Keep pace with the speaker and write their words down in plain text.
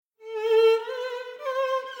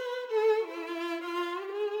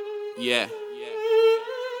Yeah.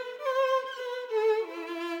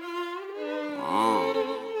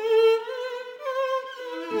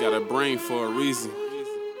 You got a brain for a reason.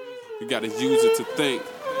 You gotta use it to think.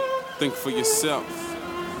 Think for yourself.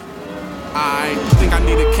 I think I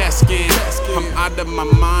need a CAT scan. I'm out of my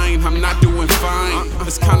mind, I'm not doing fine.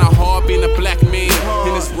 It's kinda hard being a black man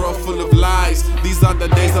in this world full of lies. These are the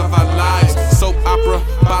days of our lives. Soap opera,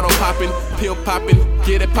 bottle popping, pill popping,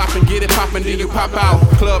 get it popping, then you pop out.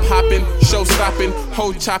 Club hopping, show stopping,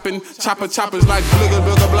 hoe chopping, choppers like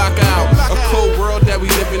booger block out. A cold world that we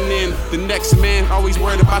living in. The next man always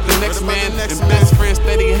worried about the next man. And best friends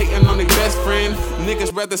steady hating on their best friend.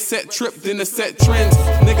 Niggas rather set trip than to set trends.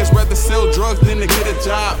 Niggas rather sell drugs than to get a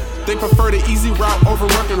job. They prefer the easy route over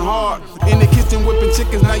working hard. In the kitchen whipping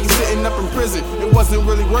chickens, now you sitting up in prison. It wasn't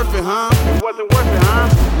really worth it, huh? It wasn't worth it, huh?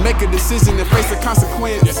 Make a decision and face the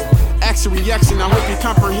consequence. Action, reaction, I hope you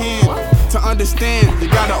comprehend. To understand, you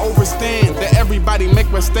gotta overstand that everybody make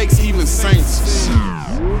mistakes, even saints.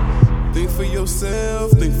 Think for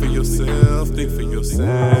yourself, think for yourself, think for yourself.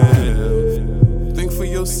 Think for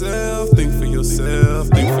yourself, think for yourself,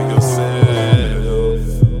 think for yourself.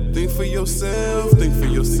 Think for yourself, think for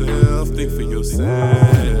yourself, think for yourself.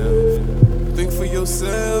 Think for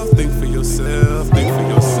yourself, think for yourself, think for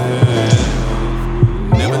yourself.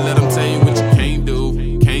 Never let them tell you what you can't do,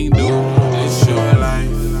 it's your life.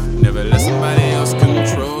 Never let somebody else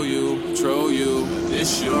control you,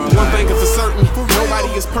 it's your life. One thing is for certain, nobody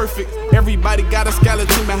is perfect. Everybody got a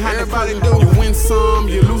skeleton behind the body. You win some,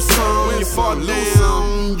 you lose some, you fall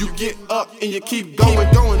down, you get up and you keep going.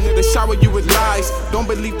 They shower you with lies, don't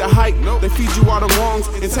believe the hype. They feed you all the wrongs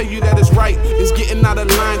and tell you that it's right. It's getting out of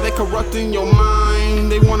line, they corrupting your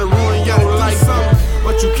mind. They wanna ruin your life,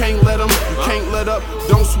 but you can't let them, you can't let up.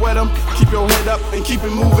 Don't sweat them, keep your head up and keep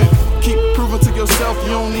it moving. Keep proving to yourself,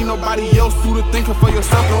 you don't need nobody else. Do the thinking for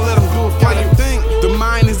yourself, don't let them do it for you. Think the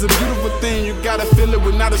mind is a beautiful thing, you gotta feel it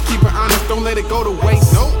with not just keep it honest, don't let it go to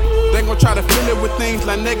waste. They gon' try to fill it with things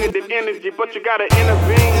like negative energy, but you gotta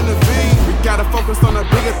intervene. We gotta focus on a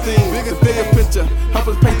bigger thing, the bigger picture. Help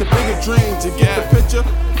us paint the bigger dreams. You get the picture?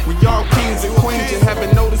 We all kings and queens, you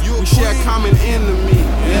haven't noticed we share a common enemy.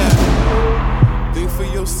 Yeah. Think for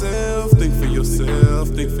yourself, think for yourself,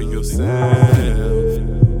 think for yourself.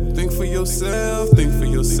 Think for yourself, think for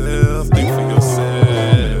yourself, think for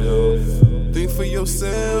yourself. Think for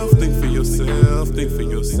yourself, think for yourself, think for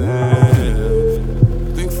yourself.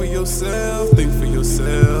 Think for yourself, think for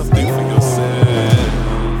yourself.